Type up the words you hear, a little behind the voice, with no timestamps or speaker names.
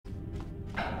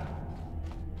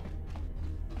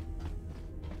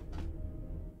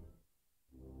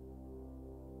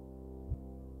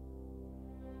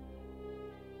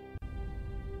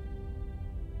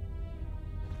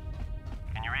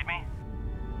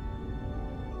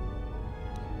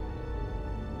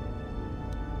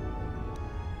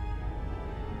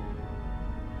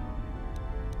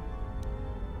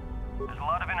There's a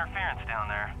lot of interference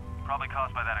down there, probably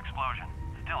caused by that explosion.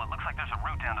 Still, it looks like there's a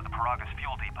route down to the Peragus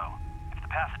fuel depot. If the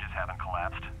passages haven't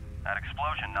collapsed, that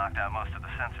explosion knocked out most of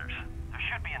the sensors. There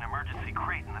should be an emergency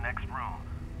crate in the next room.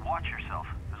 Watch yourself.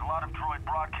 There's a lot of droid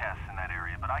broadcasts in that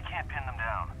area, but I can't pin them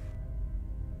down.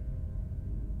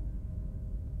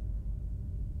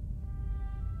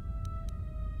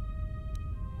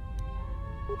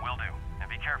 Will do.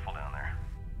 And be careful down there.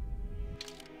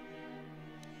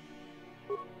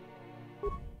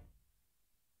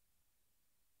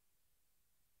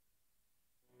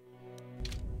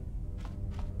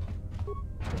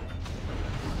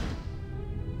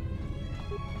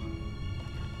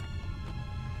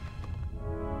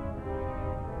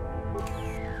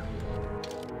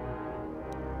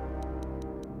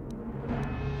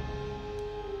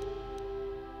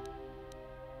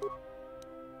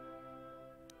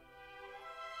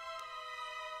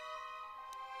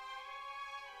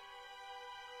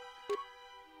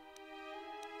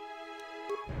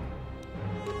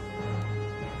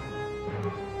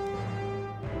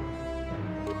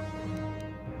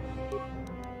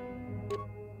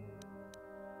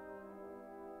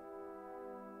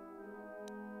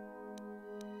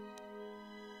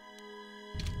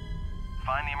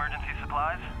 Find the emergency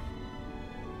supplies?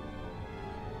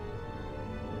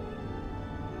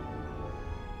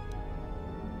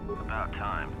 About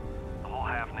time. The whole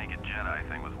half-naked Jedi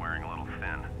thing was wearing a little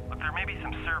thin. Look, there may be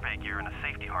some survey gear and a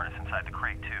safety harness inside the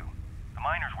crate, too. The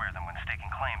miners wear them when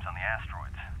staking claims on the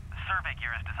asteroids. The survey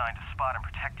gear is designed to spot and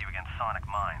protect you against sonic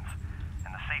mines,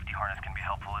 and the safety harness can be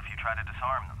helpful if you try to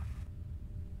disarm them.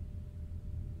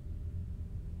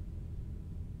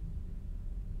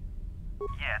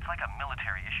 Yeah, it's like a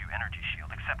military-issue energy shield,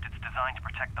 except it's designed to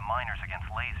protect the miners against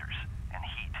lasers and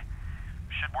heat.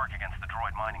 Should work against the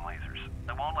droid mining lasers.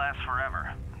 It won't last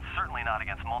forever, and certainly not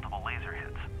against multiple laser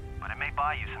hits. But it may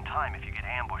buy you some time if you get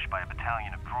ambushed by a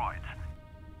battalion of droids.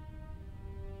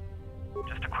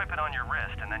 Just equip it on your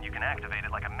wrist, and then you can activate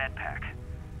it like a med pack.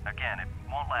 Again, it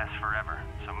won't last forever,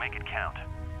 so make it count.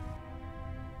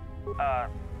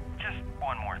 Just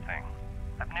one more thing.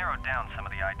 I've narrowed down some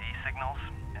of the ID signals,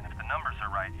 and if the numbers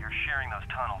are right, you're sharing those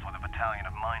tunnels with a battalion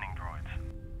of mining droids.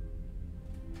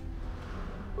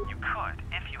 You could,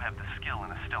 if you have the skill in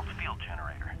a stealth field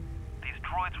generator. These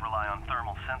droids rely on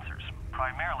thermal sensors,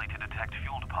 primarily to detect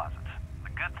fuel deposits.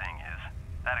 The good thing is,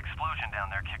 that explosion down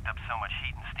there kicked up so much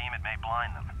heat and steam it may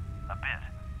blind them. A bit,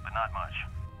 but not much.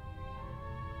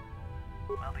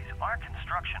 Well, these are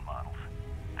construction models.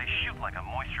 They shoot like a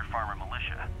moisture farmer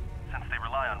militia. Since they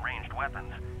rely on ranged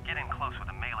weapons, get in close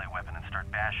with a melee weapon and start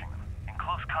bashing them. In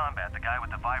close combat, the guy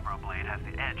with the vibroblade has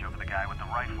the edge over the guy with the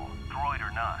rifle, droid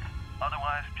or not.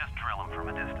 Otherwise, just drill them from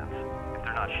a distance. If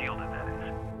they're not shielded, that is.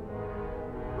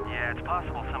 Yeah, it's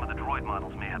possible some of the droid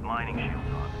models may have mining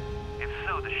shields on. If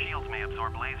so, the shields may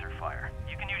absorb laser fire.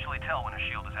 You can usually tell when a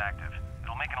shield is active.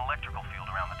 It'll make an electrical field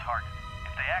around the target.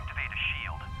 If they activate a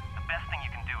shield, the best thing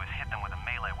you can do is hit them with a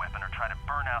melee weapon or try to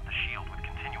burn out the shield with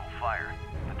continual fire.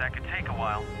 But that could take a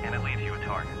while, and it leaves you a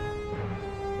target.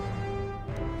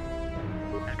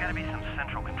 There's gotta be some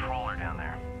central controller down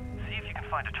there. See if you can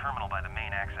find a terminal by the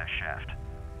main access shaft.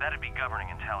 That'd be governing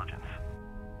intelligence.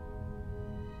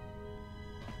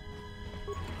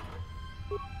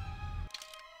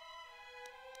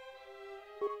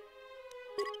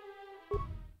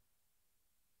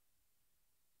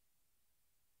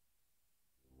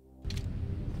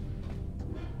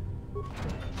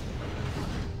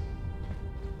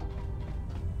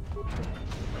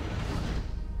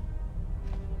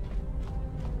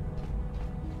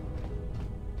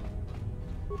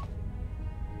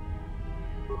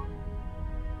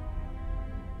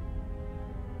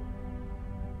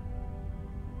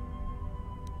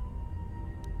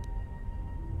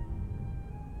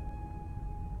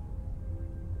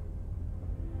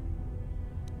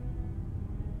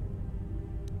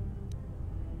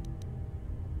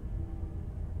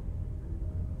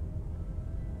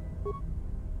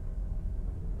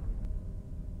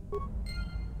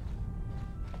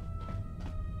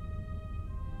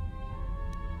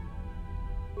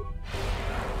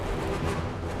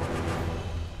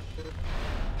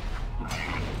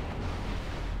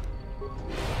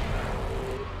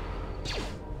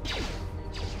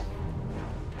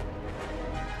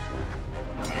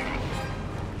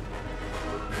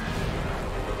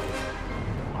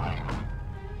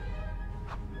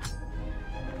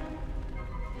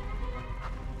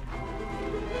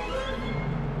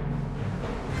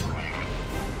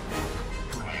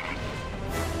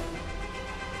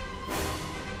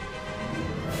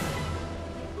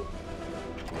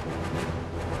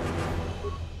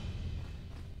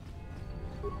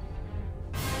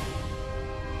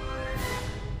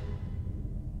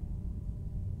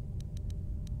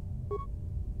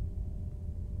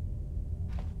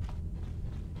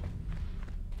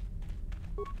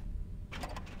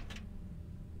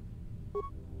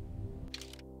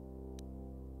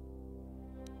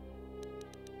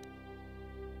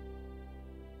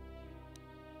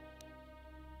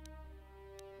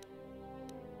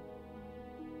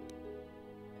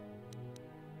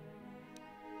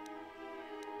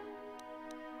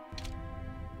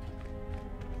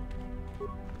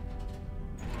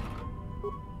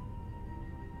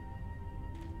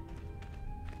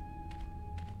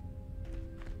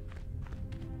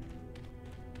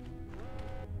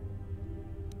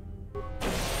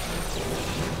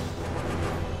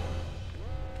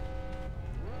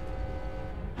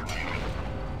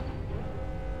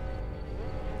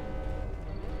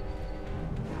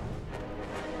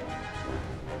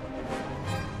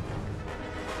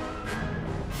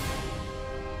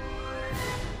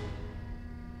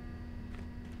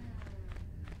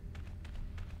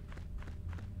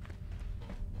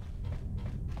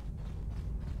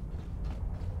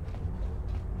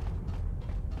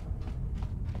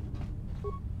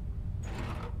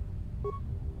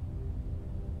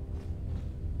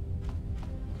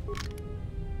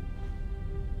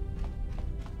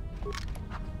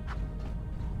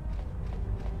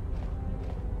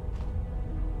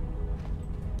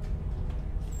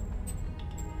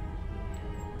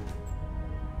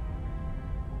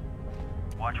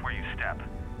 step.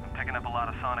 I'm picking up a lot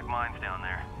of sonic mines down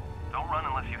there. Don't run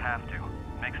unless you have to.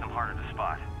 It makes them harder to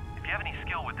spot. If you have any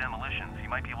skill with demolitions, you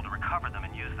might be able to recover them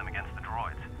and use them against the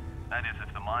droids. That is,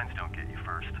 if the mines don't get you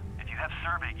first. If you have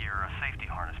survey gear or a safety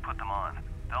harness, put them on.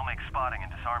 They'll make spotting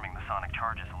and disarming the sonic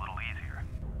charges a little easier.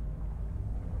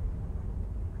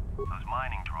 Those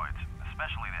mining droids,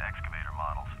 especially the excavator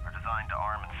models, are designed to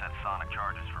arm and set sonic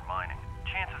charges for mining.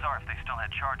 Chances are if they still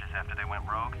had charges after they went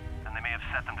rogue, then they may have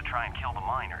set them to try and kill the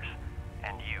miners.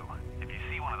 And you. If you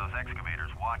see one of those excavators,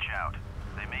 watch out.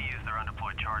 They may use their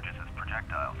undeployed charges as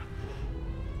projectiles.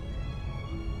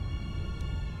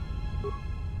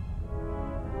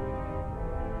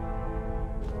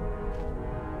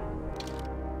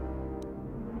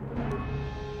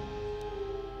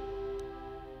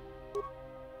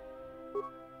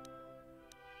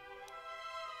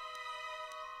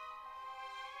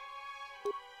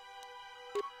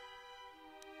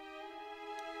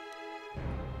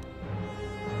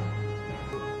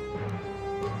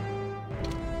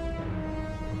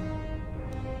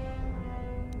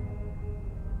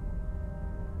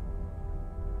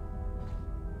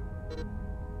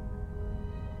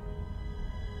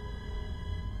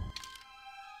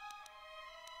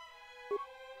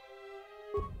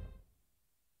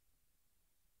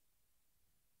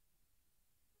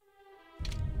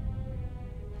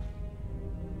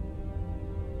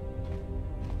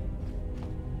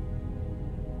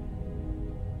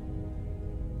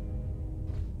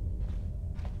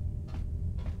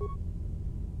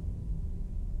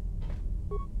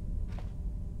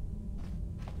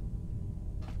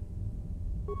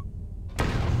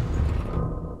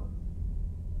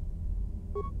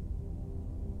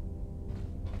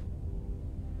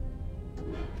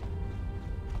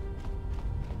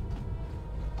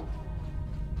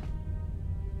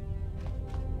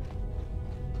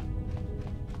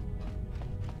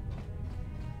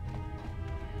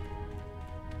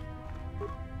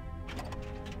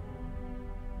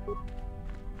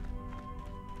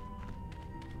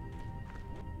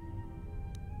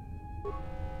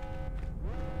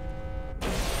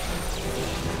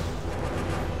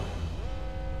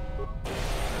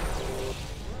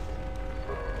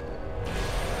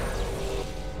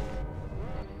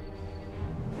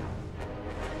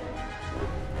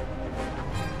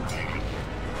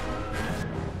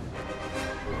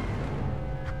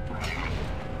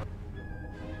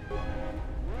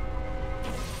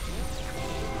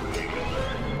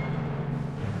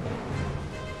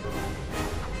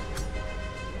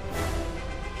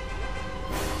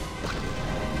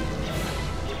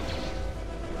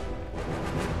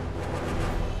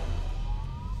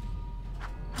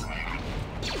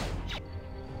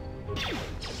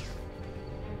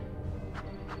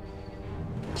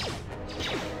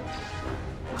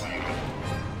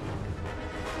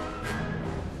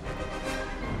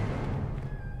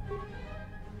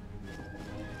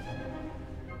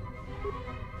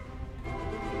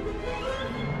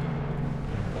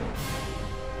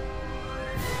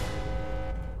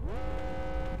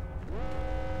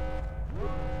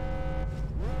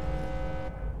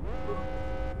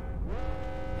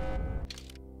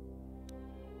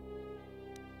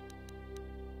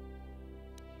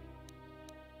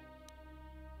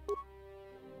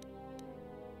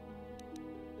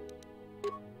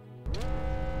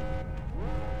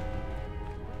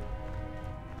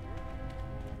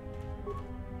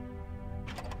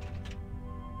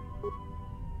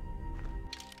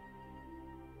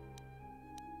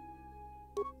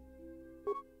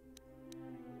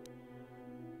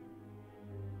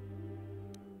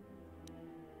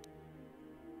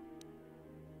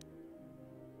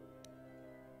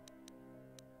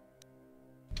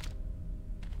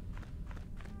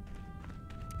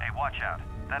 Watch out.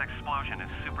 That explosion has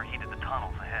superheated the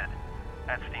tunnels ahead.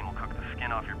 That steam will cook the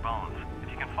skin off your bones.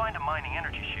 If you can find a mining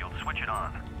energy shield, switch it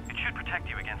on. It should protect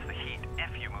you against the heat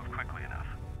if you move quickly enough.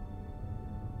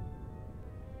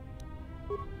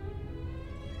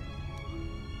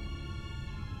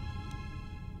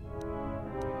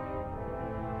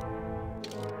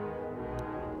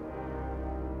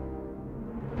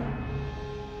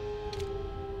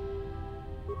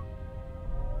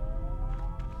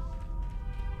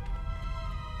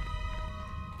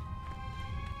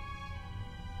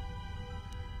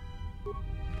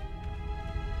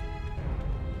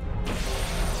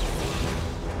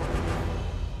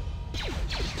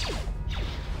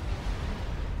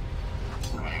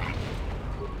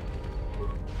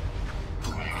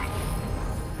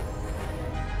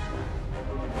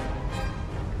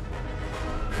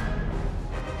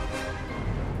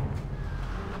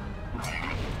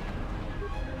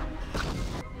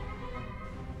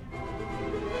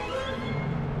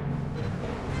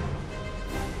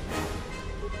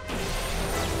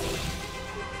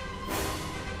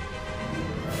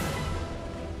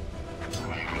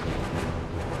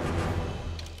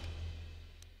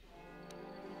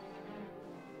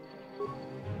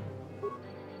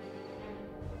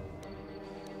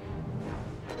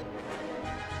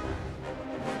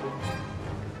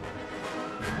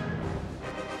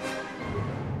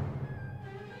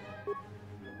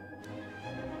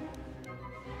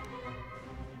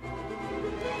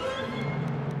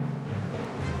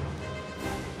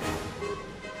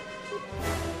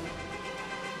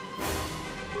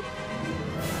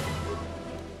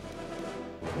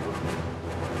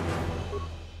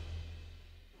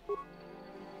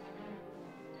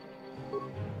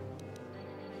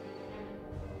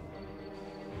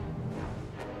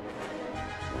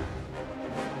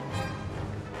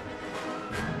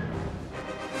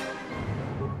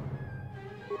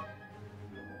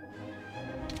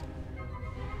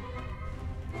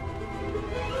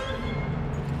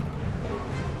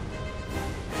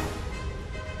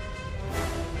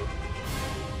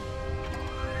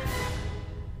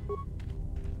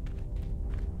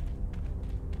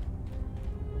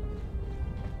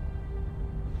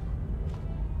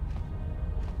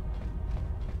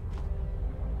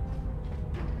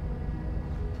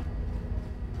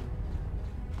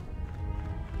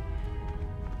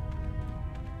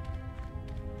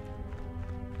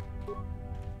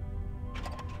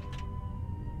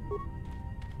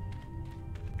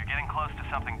 close to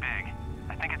something big.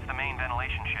 I think it's the main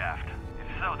ventilation shaft. If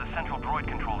so, the central droid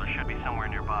controller should be somewhere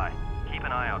nearby. Keep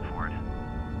an eye out for it.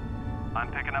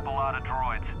 I'm picking up a lot of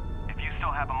droids. If you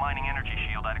still have a mining energy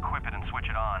shield, I'd equip it and switch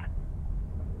it on.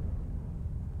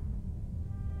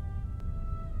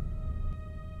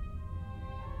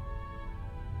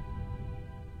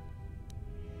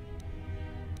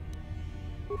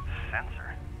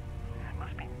 Sensor? It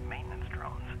must be maintenance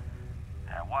drones.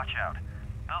 Watch out.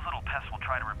 Those little pests will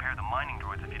try to repair the mining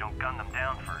droids if you don't gun them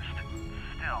down first.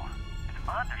 Still, it's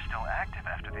odd they're still active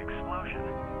after the explosion.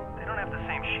 They don't have the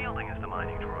same shielding as the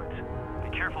mining droids.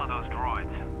 Be careful of those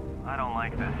droids. I don't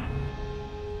like this.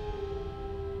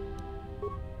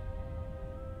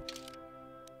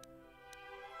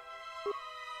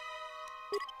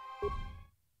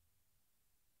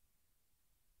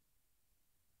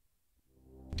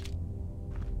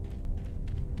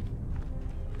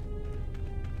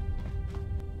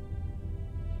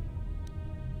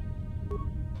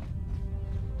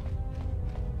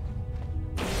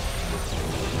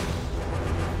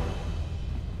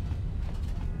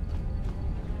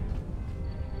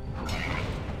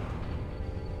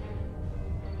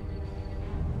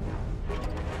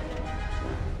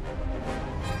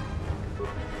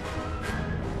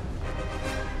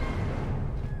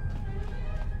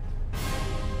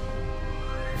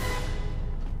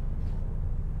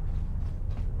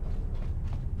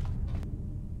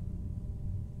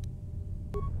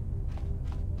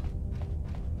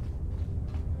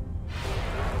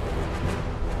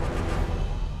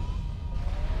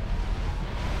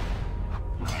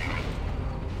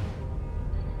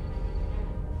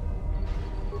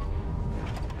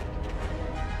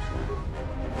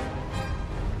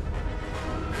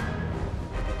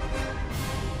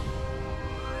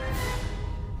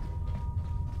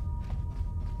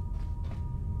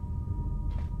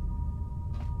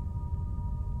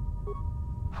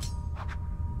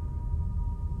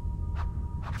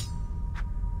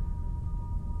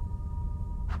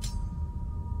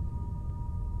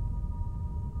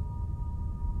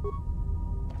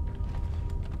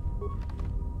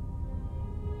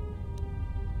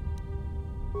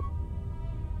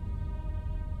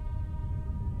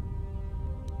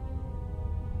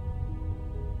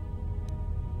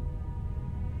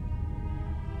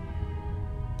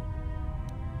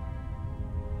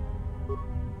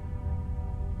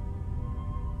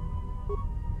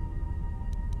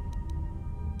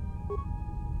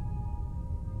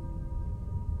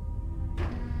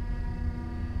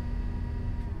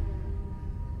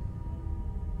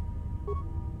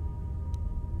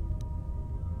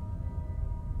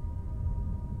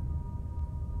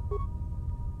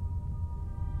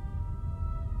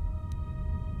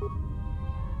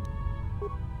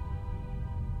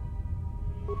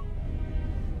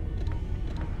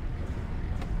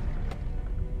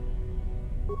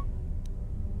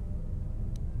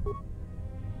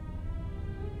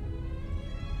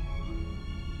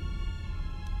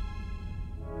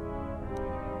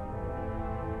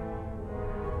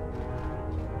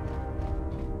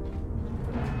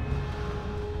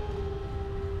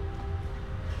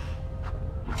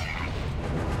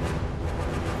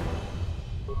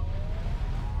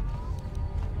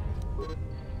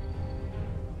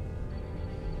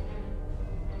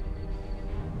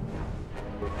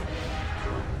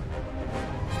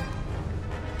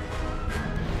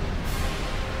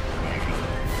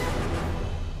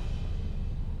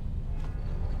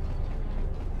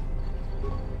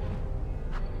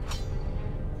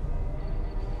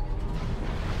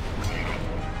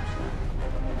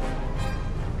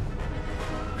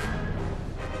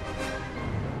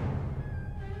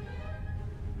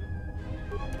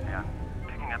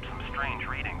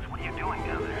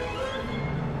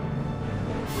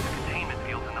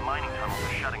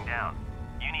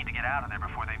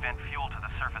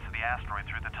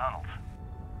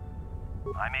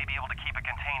 I may be able to keep it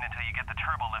contained until you get the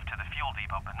turbo lift to the fuel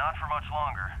depot, but not for much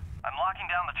longer. I'm locking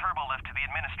down the turbo lift to the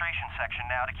administration section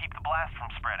now to keep the blast from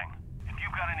spreading. If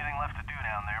you've got anything left to do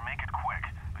down there, make it quick,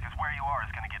 because where you are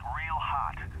is going to get real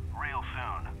hot real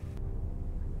soon.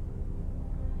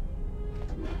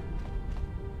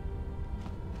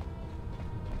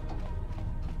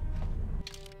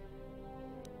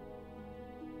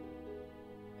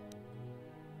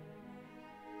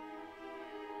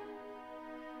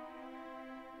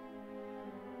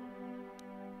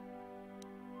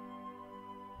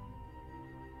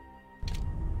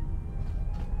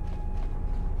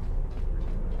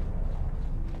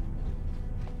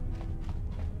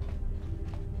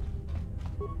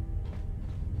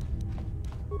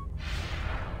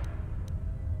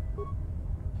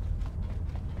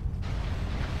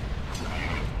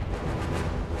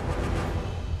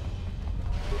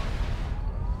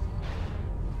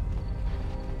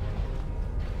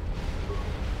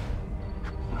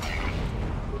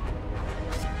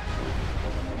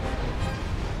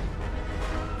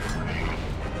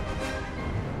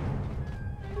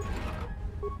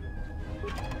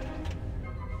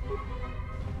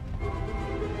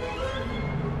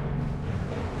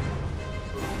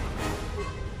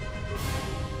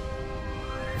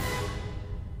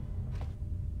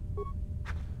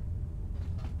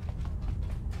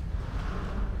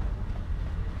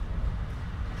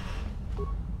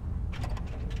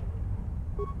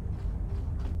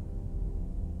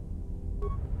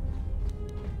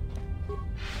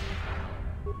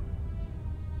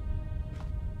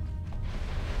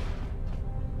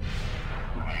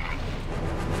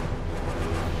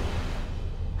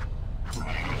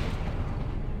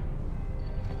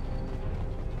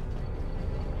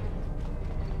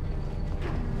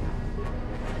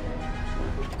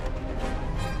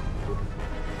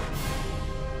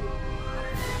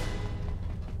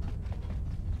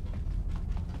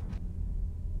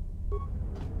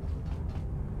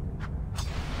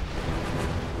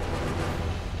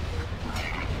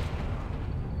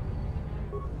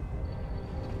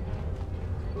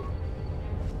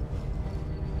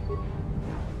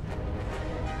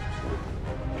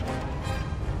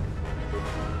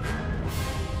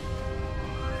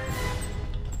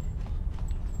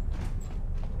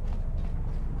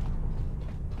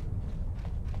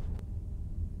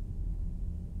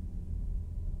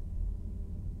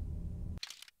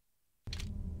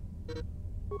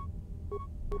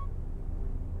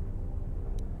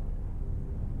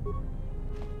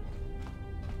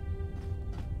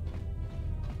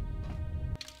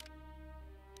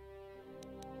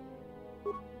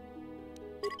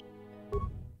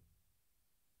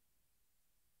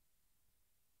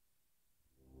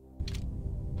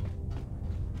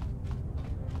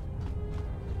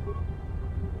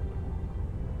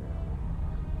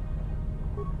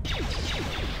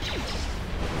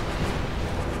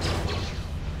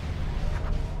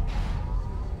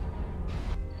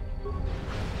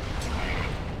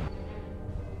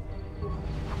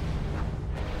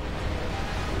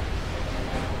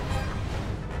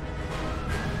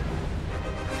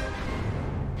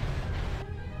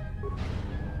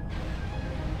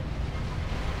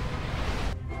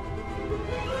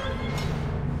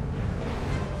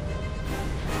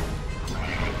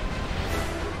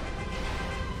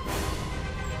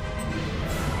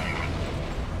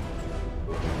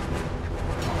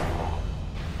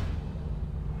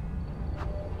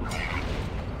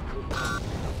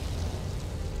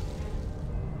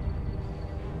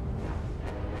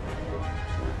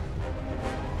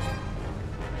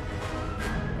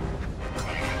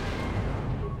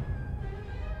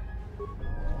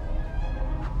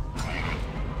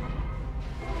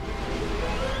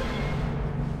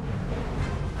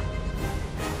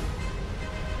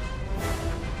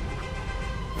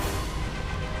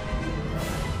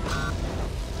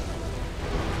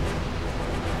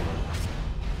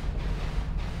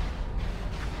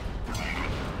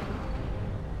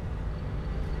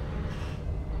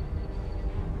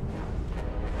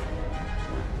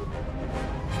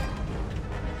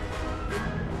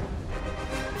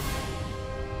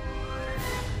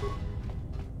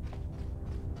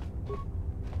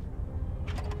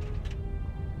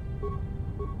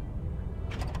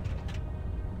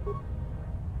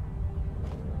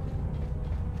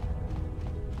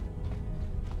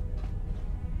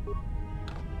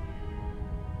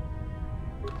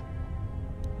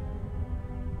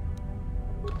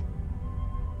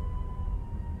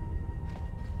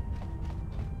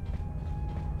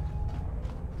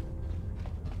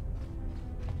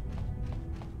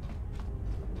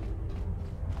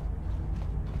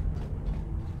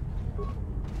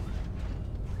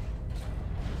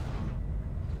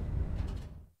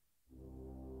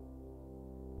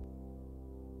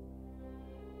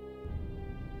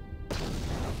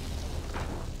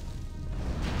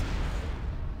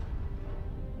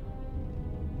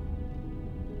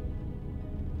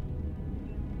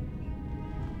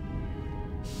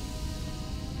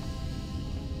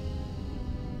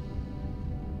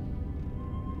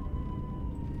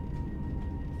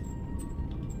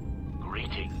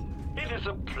 is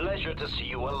a pleasure to see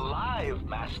you alive,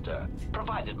 Master,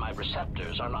 provided my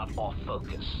receptors are not off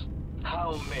focus.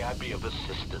 How may I be of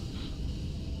assistance?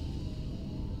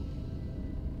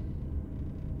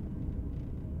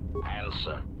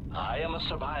 Answer. I am a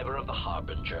survivor of the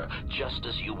Harbinger, just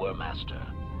as you were, Master.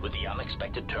 With the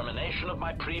unexpected termination of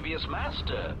my previous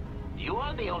Master, you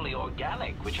are the only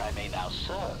organic which I may now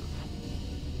serve.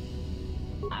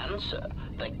 Answer.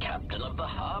 The Captain of the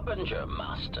Harbinger,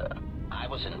 Master. I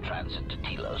was in transit to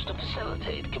Telos to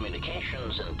facilitate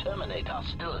communications and terminate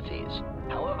hostilities.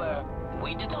 However,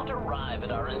 we did not arrive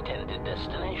at our intended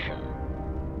destination.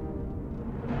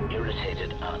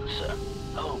 Irritated answer.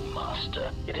 Oh,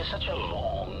 Master, it is such a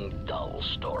long, dull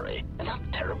story, and not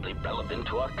terribly relevant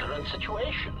to our current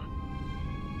situation.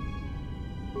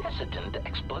 Hesitant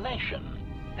explanation.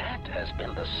 That has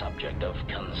been the subject of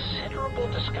considerable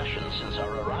discussion since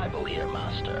our arrival here,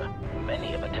 Master. Many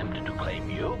have attempted to claim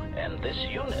you and this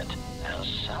unit as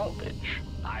salvage.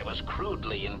 I was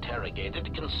crudely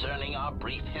interrogated concerning our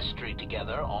brief history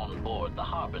together on board the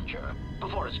Harbinger,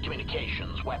 before its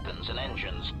communications, weapons, and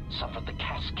engines suffered the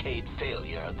cascade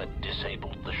failure that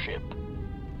disabled the ship.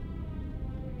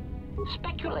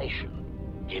 Speculation.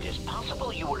 It is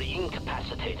possible you were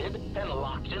incapacitated and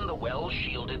locked in the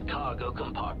well-shielded cargo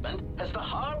compartment as the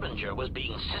Harbinger was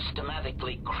being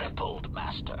systematically crippled,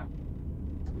 Master.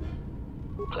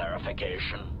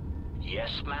 Clarification. Yes,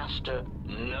 Master.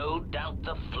 No doubt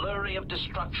the flurry of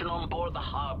destruction on board the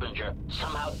Harbinger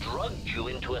somehow drugged you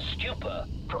into a stupor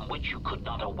from which you could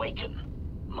not awaken.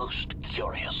 Most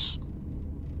curious.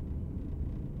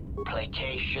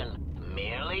 Placation.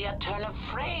 Merely a turn of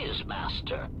phrase,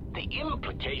 Master. The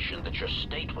implication that your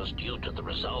state was due to the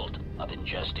result of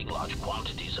ingesting large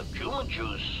quantities of Juma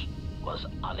juice was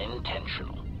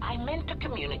unintentional. I meant to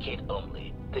communicate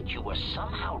only that you were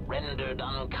somehow rendered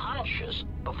unconscious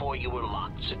before you were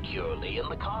locked securely in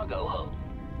the cargo hold.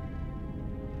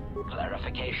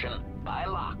 Clarification. By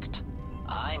locked,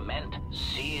 I meant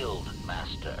sealed,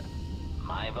 Master.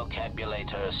 My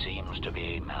vocabulator seems to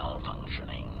be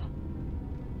malfunctioning.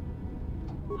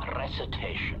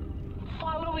 Recitation.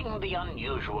 Following the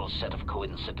unusual set of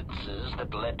coincidences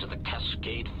that led to the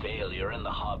cascade failure in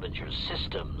the Harbinger's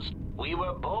systems, we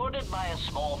were boarded by a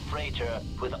small freighter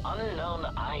with unknown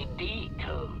ID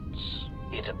codes.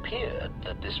 It appeared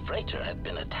that this freighter had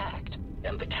been attacked,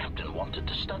 and the captain wanted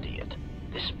to study it.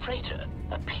 This freighter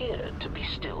appeared to be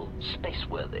still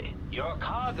spaceworthy. Your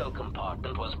cargo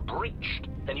compartment was breached,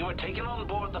 and you were taken on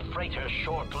board the freighter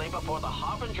shortly before the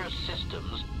Harbinger's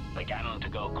systems began to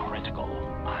go critical.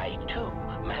 I, too,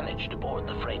 managed to board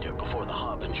the freighter before the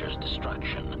Harbinger's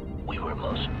destruction. We were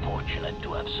most fortunate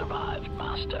to have survived,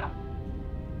 Master.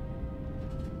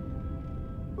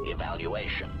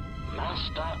 Evaluation.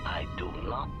 Master, I do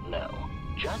not know.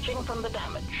 Judging from the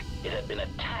damage, it had been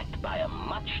attacked by a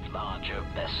much larger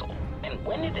vessel, and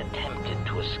when it attempted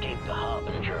to escape the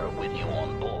Harbinger with you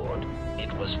on board,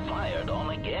 it was fired on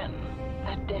again.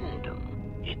 Addendum.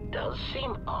 It does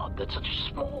seem odd that such a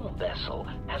small vessel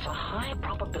has a high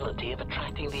probability of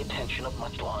attracting the attention of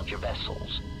much larger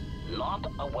vessels. Not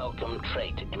a welcome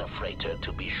trait in a freighter,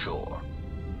 to be sure.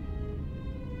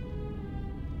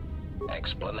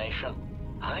 Explanation.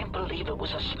 I believe it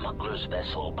was a smuggler's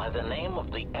vessel by the name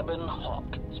of the Ebon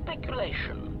Hawk.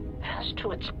 Speculation. As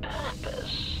to its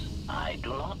purpose, I do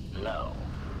not know.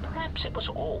 Perhaps it was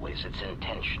always its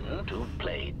intention to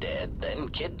play dead, then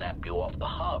kidnap you off the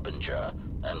Harbinger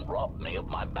and rob me of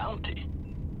my bounty.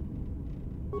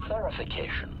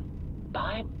 Clarification.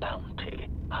 By bounty,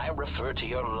 I refer to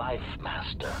your life,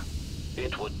 Master.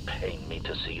 It would pain me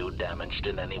to see you damaged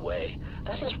in any way.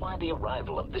 That is why the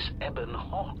arrival of this Ebon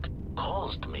Hawk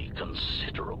caused me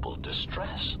considerable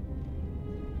distress.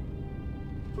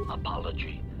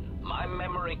 Apology. My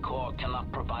memory core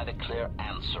cannot provide a clear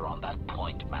answer on that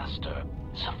point, Master.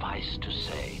 Suffice to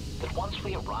say that once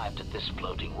we arrived at this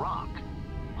floating rock,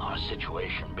 our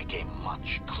situation became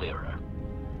much clearer.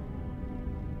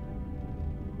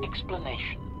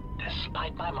 Explanation.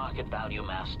 Despite my market value,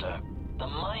 Master, the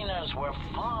miners were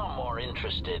far more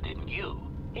interested in you.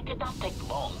 It did not take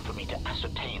long for me to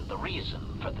ascertain the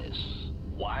reason for this.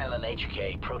 While an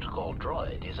HK protocol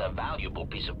droid is a valuable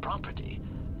piece of property,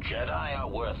 Jedi are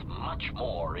worth much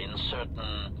more in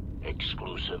certain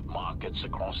exclusive markets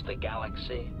across the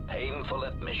galaxy. Painful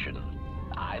admission.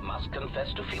 I must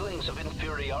confess to feelings of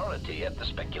inferiority at the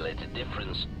speculated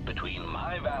difference between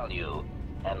my value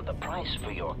and the price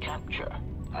for your capture.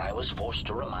 I was forced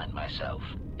to remind myself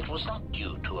it was not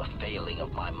due to a failing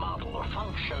of my model or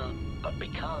function, but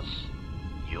because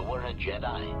you were a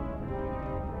Jedi.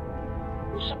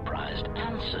 Surprised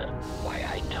answer. Why,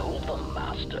 I told them,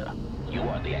 Master. You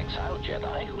are the exiled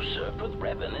Jedi who served with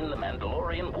Revan in the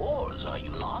Mandalorian Wars, are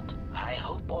you not? I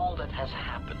hope all that has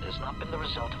happened has not been the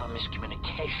result of a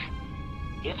miscommunication.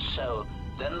 If so,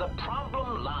 then the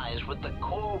problem lies with the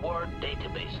core word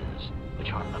databases,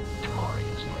 which are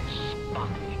notoriously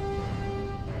spotty.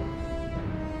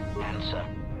 Answer: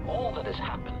 all that has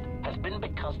happened has been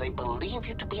because they believe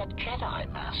you to be a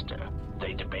Jedi Master.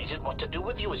 They debated what to do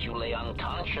with you as you lay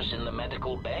unconscious in the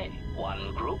medical bay.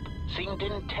 One group seemed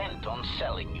intent on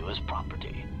selling you as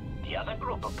property. The other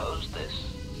group opposed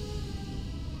this.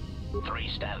 3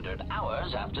 standard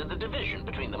hours after the division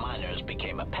between the miners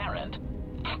became apparent,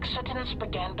 accidents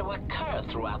began to occur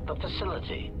throughout the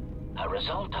facility. A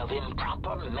result of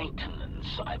improper maintenance,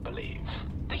 I believe.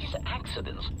 These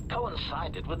accidents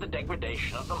coincided with the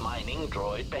degradation of the mining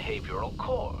droid behavioral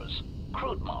cores.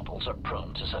 Crude models are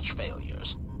prone to such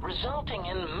failures, resulting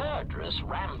in murderous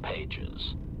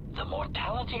rampages. The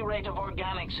mortality rate of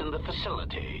organics in the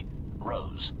facility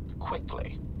rose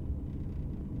quickly.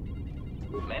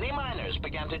 Many miners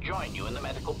began to join you in the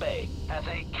medical bay as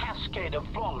a cascade of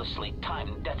flawlessly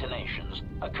timed detonations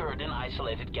occurred in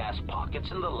isolated gas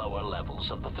pockets in the lower levels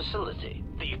of the facility.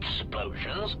 The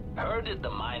explosions herded the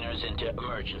miners into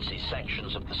emergency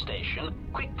sections of the station,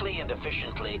 quickly and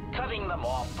efficiently cutting them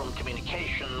off from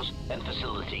communications and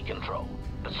facility control.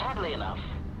 But sadly enough,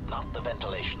 not the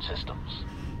ventilation systems.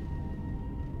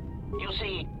 You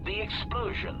see, the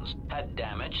explosions had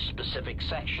damaged specific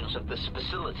sections of this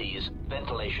facility's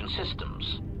ventilation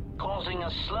systems, causing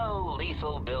a slow,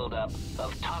 lethal buildup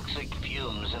of toxic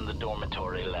fumes in the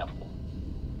dormitory level.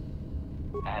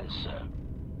 Answer: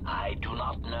 I do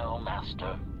not know,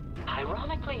 Master.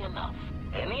 Ironically enough,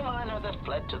 any miner that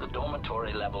fled to the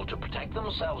dormitory level to protect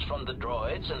themselves from the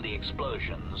droids and the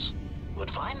explosions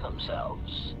would find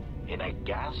themselves in a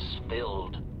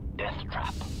gas-filled death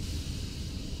trap.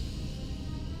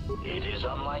 It is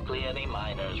unlikely any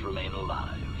miners remain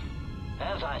alive.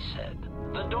 As I said,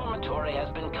 the dormitory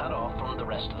has been cut off from the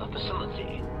rest of the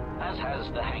facility, as has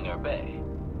the hangar bay.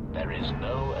 There is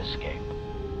no escape.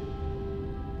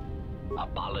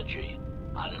 Apology.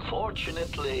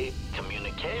 Unfortunately,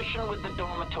 communication with the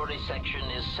dormitory section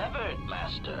is severed,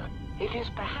 Master. It is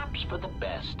perhaps for the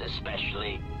best,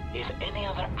 especially if any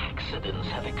other accidents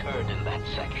have occurred in that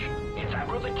section. If that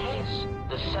were the case,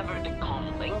 the severed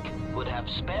comm link would have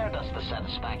spared us the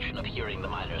satisfaction of hearing the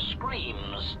miners'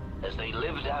 screams as they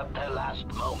lived out their last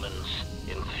moments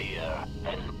in fear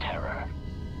and terror.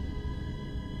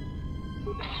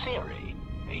 Theory: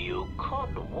 you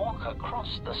could walk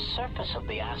across the surface of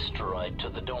the asteroid to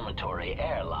the dormitory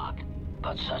airlock,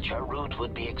 but such a route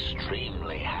would be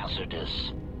extremely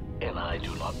hazardous, and I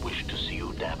do not wish to see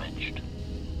you damaged.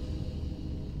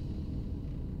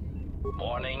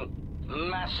 Warning,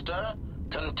 Master.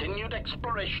 Continued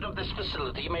exploration of this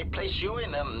facility may place you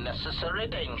in unnecessary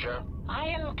danger. I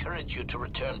encourage you to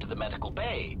return to the medical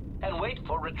bay and wait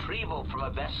for retrieval from a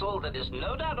vessel that is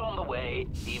no doubt on the way,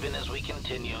 even as we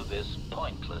continue this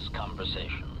pointless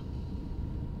conversation.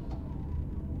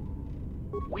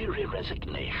 Weary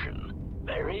resignation.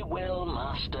 Very well,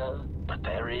 Master, but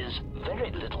there is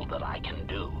very little that I can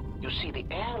do. You see, the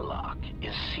airlock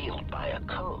is sealed by a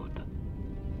code.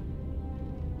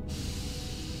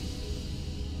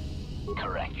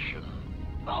 Correction.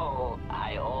 Oh,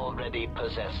 I already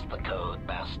possess the code,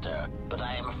 Master, but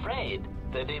I am afraid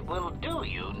that it will do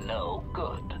you no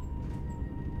good.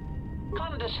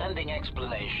 Condescending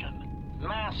explanation.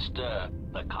 Master,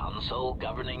 the console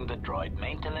governing the droid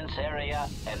maintenance area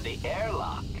and the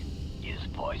airlock is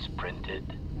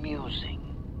voice-printed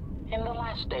musing. In the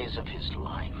last days of his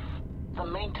life, the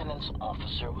maintenance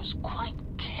officer was quite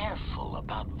careful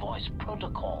about voice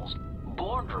protocols,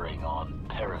 bordering on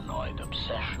paranoid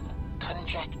obsession.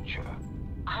 Conjecture.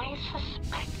 I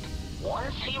suspect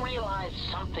once he realized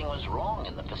something was wrong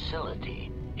in the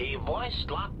facility, he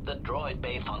voice-locked the droid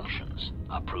bay functions.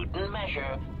 A prudent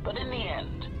measure, but in the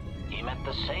end, he met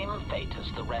the same fate as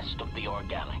the rest of the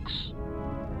organics.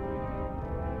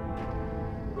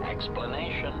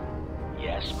 Explanation?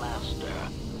 Yes, Master.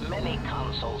 Many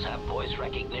consoles have voice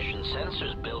recognition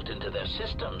sensors built into their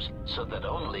systems so that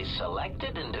only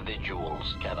selected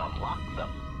individuals can unlock them.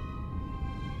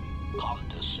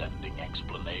 Condescending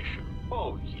explanation.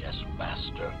 Oh, yes,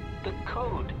 Master. The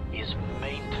code is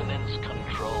Maintenance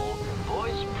Control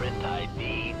Voice Print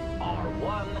ID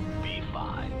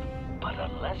R1B5. But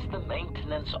unless the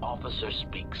maintenance officer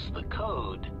speaks the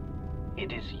code,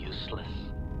 it is useless.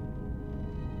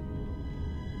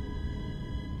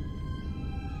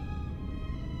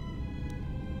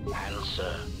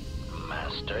 Answer.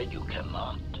 Master, you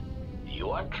cannot. You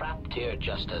are trapped here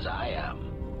just as I am.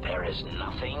 There is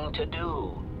nothing to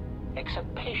do.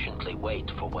 except patiently wait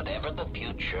for whatever the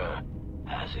future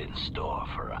has in store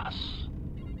for us.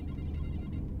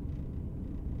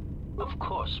 Of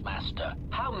course, Master.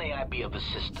 How may I be of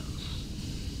assistance?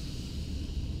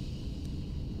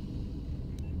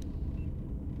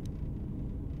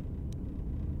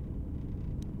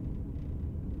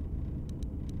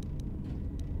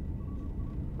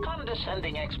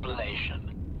 Condescending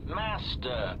explanation.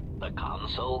 Master, the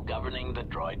console governing the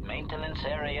droid maintenance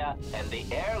area and the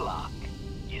airlock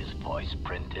is voice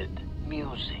printed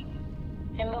musing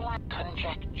in the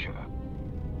conjecture.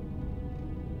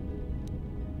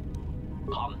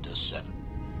 Condescend.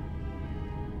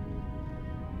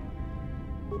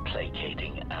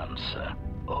 Placating answer.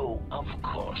 Oh, of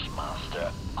course,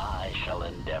 Master. I shall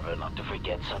endeavor not to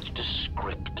forget such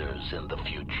descriptors in the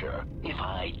future. If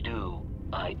I do,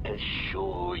 I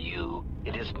assure you,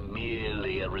 it is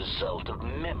merely a result of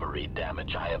memory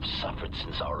damage I have suffered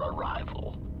since our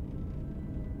arrival.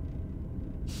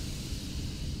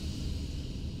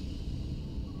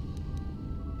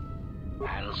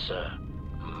 Answer.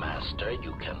 Master,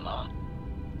 you cannot.